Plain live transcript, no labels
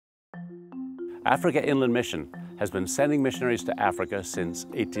Africa Inland Mission has been sending missionaries to Africa since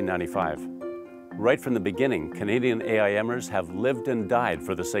 1895. Right from the beginning, Canadian AIMers have lived and died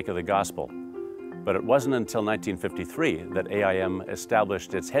for the sake of the gospel. But it wasn't until 1953 that AIM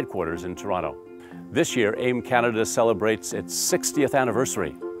established its headquarters in Toronto. This year, AIM Canada celebrates its 60th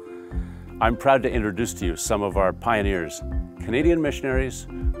anniversary. I'm proud to introduce to you some of our pioneers, Canadian missionaries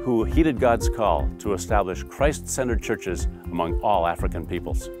who heeded God's call to establish Christ-centered churches among all African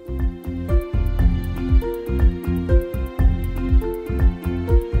peoples.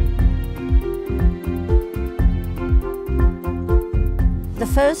 The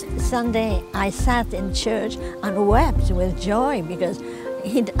first Sunday I sat in church and wept with joy because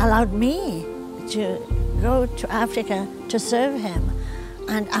He'd allowed me to go to Africa to serve Him.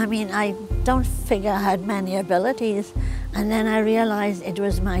 And I mean, I don't figure I had many abilities. And then I realized it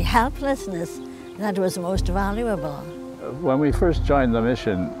was my helplessness that was most valuable. When we first joined the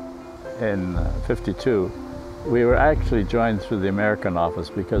mission in '52, we were actually joined through the American office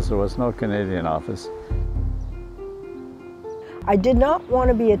because there was no Canadian office. I did not want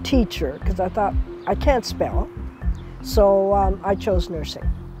to be a teacher because I thought I can't spell, so I chose nursing.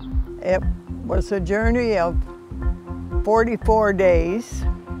 It was a journey of 44 days,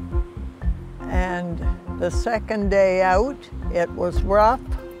 and the second day out, it was rough,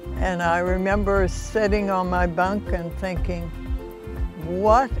 and I remember sitting on my bunk and thinking,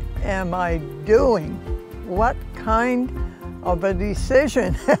 what am I doing? What kind of a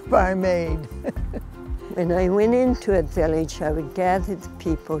decision have I made? When I went into a village, I would gather the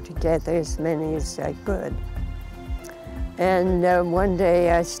people together, as many as I could. And one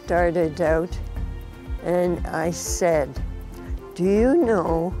day I started out and I said, do you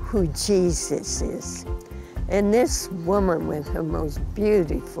know who Jesus is? And this woman with her most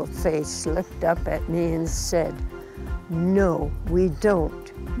beautiful face looked up at me and said, no, we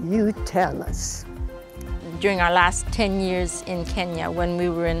don't. You tell us. During our last 10 years in Kenya, when we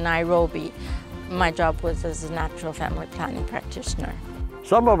were in Nairobi, my job was as a natural family planning practitioner.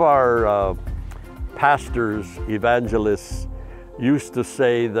 Some of our pastors, evangelists, used to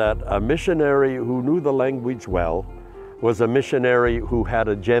say that a missionary who knew the language well was a missionary who had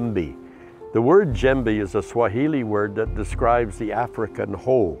a djembe. The word djembe is a Swahili word that describes the African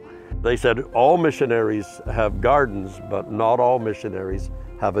hoe. They said all missionaries have gardens, but not all missionaries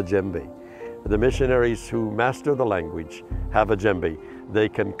have a djembe. The missionaries who master the language have a djembe. They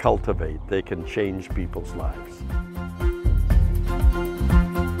can cultivate, they can change people's lives.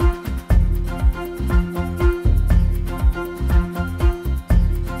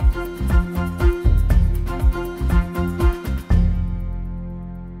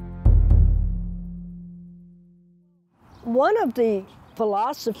 One of the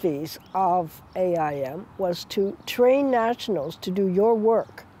philosophies of AIM was to train nationals to do your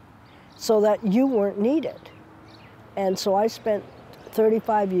work so that you weren't needed. And so I spent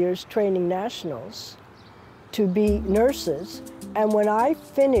 35 years training nationals to be nurses. And when I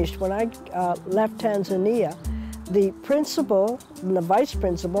finished, when I left Tanzania, the principal, and the vice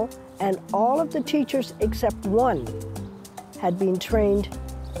principal, and all of the teachers except one had been trained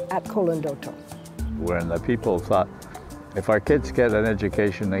at Kolondoto. When the people thought, if our kids get an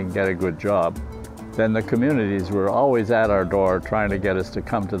education, they can get a good job, then the communities were always at our door trying to get us to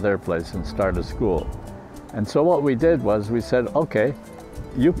come to their place and start a school. And so what we did was we said, okay,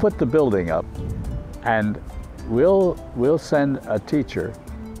 you put the building up and we'll send a teacher.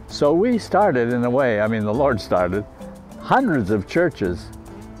 So we started, in a way, I mean the Lord started, hundreds of churches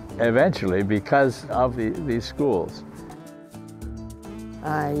eventually because of these schools.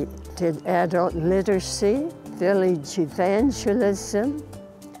 I did adult literacy, village evangelism,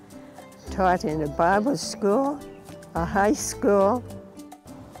 taught in a Bible school, a high school.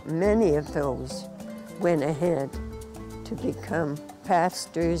 Many of those went ahead to become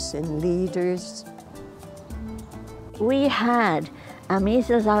pastors and leaders. We had a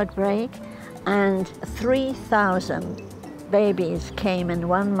measles outbreak and 3,000 babies came in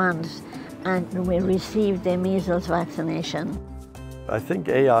 1 month and we received the measles vaccination. I think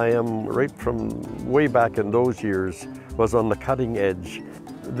AIM, right from way back in those years, was on the cutting edge.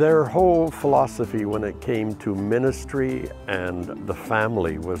 Their whole philosophy when it came to ministry and the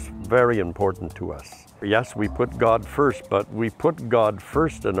family was very important to us. Yes, we put God first, but we put God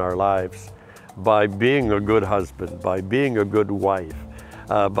first in our lives by being a good husband, by being a good wife,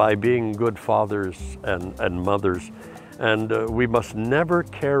 by being good fathers and mothers. And we must never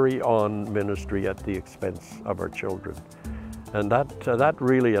carry on ministry at the expense of our children. And that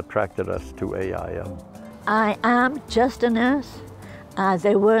really attracted us to AIM. I am just a nurse.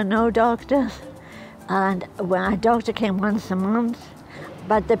 There were no doctors. And when a doctor came once a month,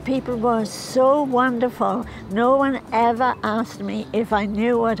 But the people were so wonderful. No one ever asked me if I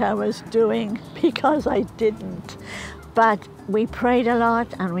knew what I was doing, because I didn't. But we prayed a lot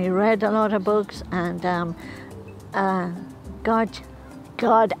and we read a lot of books, and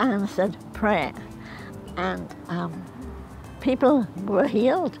God answered prayer, and people were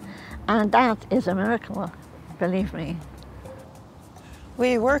healed, and that is a miracle, believe me.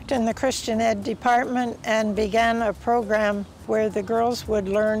 We worked in the Christian Ed department and began a program where the girls would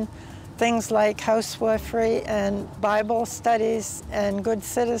learn things like housewifery and Bible studies and good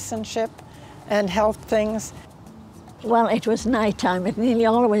citizenship and health things. Well, it was nighttime, it nearly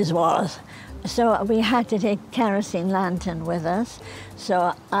always was. So we had to take kerosene lantern with us.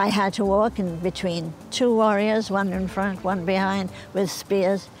 So I had to walk in between two warriors, one in front, one behind, with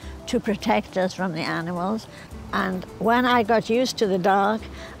spears to protect us from the animals. And when I got used to the dark,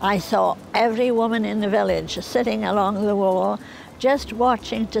 I saw every woman in the village sitting along the wall, just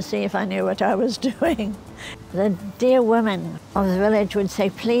watching to see if I knew what I was doing. The dear women of the village would say,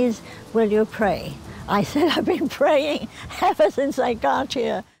 "Please, will you pray?" I said, "I've been praying ever since I got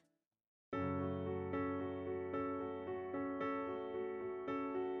here."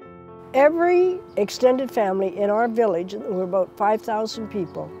 Every extended family in our village, there were about 5,000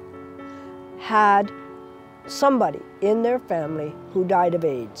 people, had somebody in their family who died of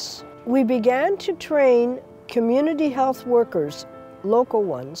AIDS. We began to train community health workers, local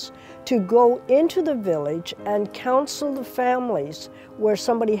ones, to go into the village and counsel the families where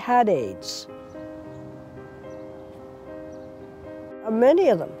somebody had AIDS. Many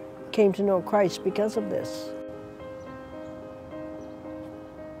of them came to know Christ because of this.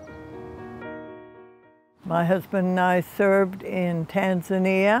 My husband and I served in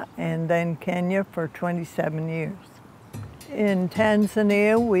Tanzania and then Kenya for 27 years. In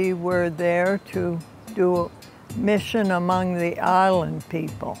Tanzania, we were there to do a mission among the island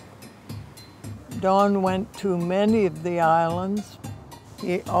people. Don went to many of the islands.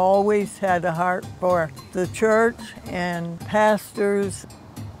 He always had a heart for the church and pastors.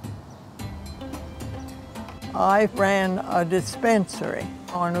 I ran a dispensary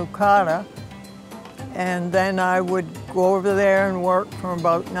on Ukata, and then I would go over there and work from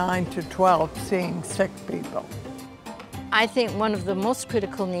about 9 to 12 seeing sick people. I think one of the most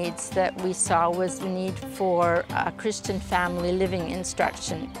critical needs that we saw was the need for a Christian family living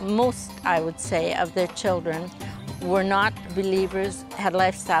instruction. Most, I would say, of their children were not believers, had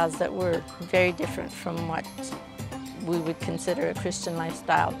lifestyles that were very different from what we would consider a Christian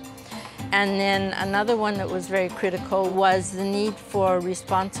lifestyle. And then another one that was very critical was the need for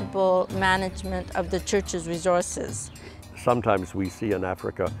responsible management of the church's resources. Sometimes we see in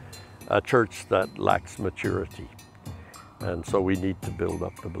Africa a church that lacks maturity, and so we need to build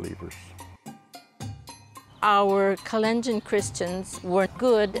up the believers. Our Kalenjin Christians were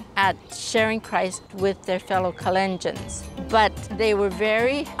good at sharing Christ with their fellow Kalenjins, but they were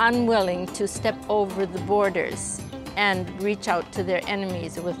very unwilling to step over the borders and reach out to their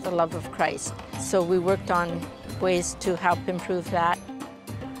enemies with the love of Christ. So we worked on ways to help improve that.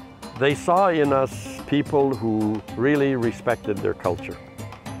 They saw in us people who really respected their culture,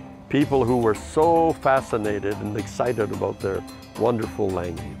 people who were so fascinated and excited about their wonderful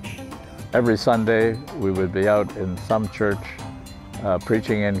language. Every Sunday we would be out in some church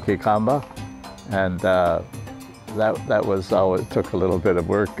preaching in Kikamba, and that was always took a little bit of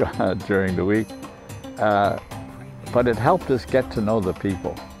work during the week. But it helped us get to know the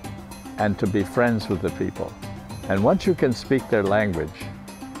people and to be friends with the people. And once you can speak their language,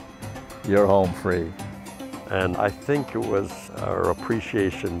 you're home free. And I think it was our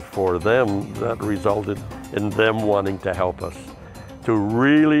appreciation for them that resulted in them wanting to help us to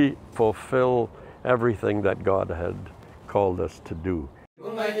really fulfill everything that God had called us to do.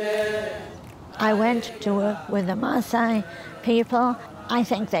 I went to work with the Maasai people. I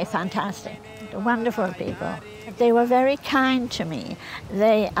think they're fantastic, wonderful people. They were very kind to me.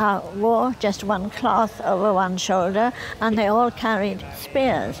 They wore just one cloth over one shoulder, and they all carried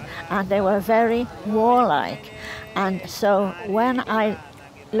spears, and they were very warlike. And so when I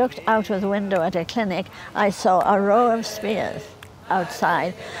looked out of the window at a clinic, I saw a row of spears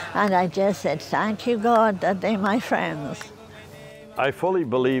outside, and I just said, "Thank you, God, that they're my friends." I fully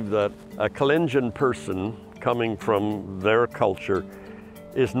believe that a Kalenjin person coming from their culture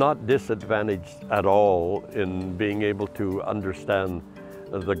is not disadvantaged at all in being able to understand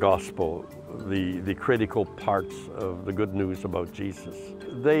the gospel, the critical parts of the good news about Jesus.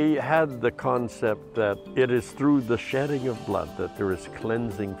 They had the concept that it is through the shedding of blood that there is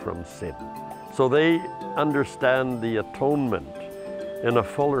cleansing from sin. So they understand the atonement in a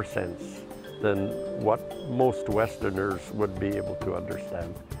fuller sense than what most Westerners would be able to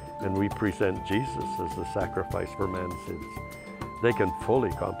understand. And we present Jesus as the sacrifice for man's sins. They can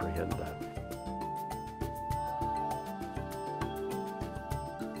fully comprehend that.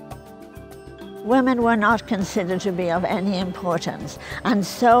 Women were not considered to be of any importance, and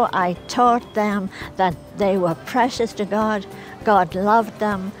so I taught them that they were precious to God, God loved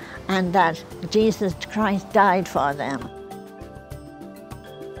them, and that Jesus Christ died for them.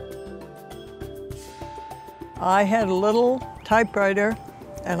 I had a little typewriter,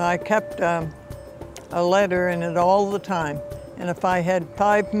 and I kept a letter in it all the time. And if I had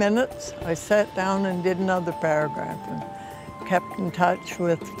 5 minutes, I sat down and did another paragraph and kept in touch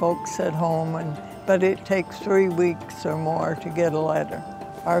with folks at home. But it takes 3 weeks or more to get a letter.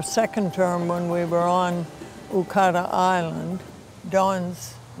 Our second term, when we were on Ukata Island,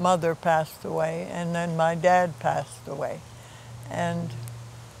 Dawn's mother passed away, and then my dad passed away. And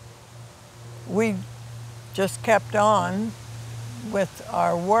we just kept on with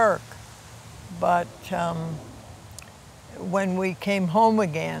our work. But when we came home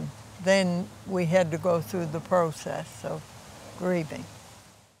again, then we had to go through the process of grieving.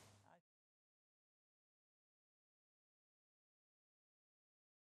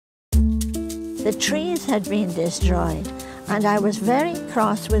 The trees had been destroyed, and I was very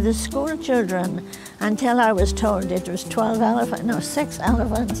cross with the school children until I was told it was 6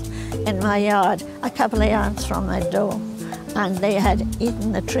 elephants in my yard, a couple of yards from my door, and they had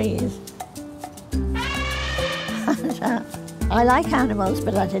eaten the trees. And, I like animals,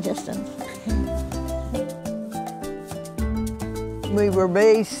 but at a distance. We were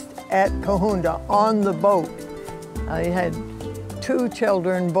based at Kahunda on the boat. I had 2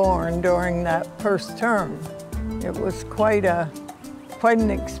 children born during that first term. It was quite an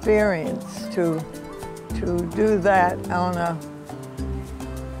experience to do that on a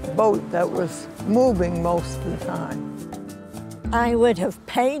boat that was moving most of the time. I would have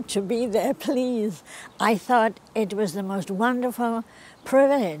paid to be there, please. I thought it was the most wonderful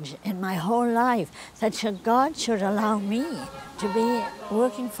privilege in my whole life that God should allow me to be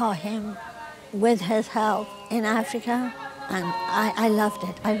working for Him with His help in Africa, and I loved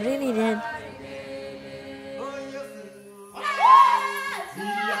it. I really did.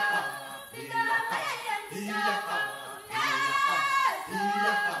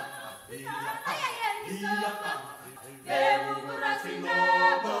 Sino,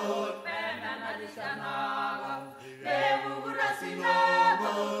 but,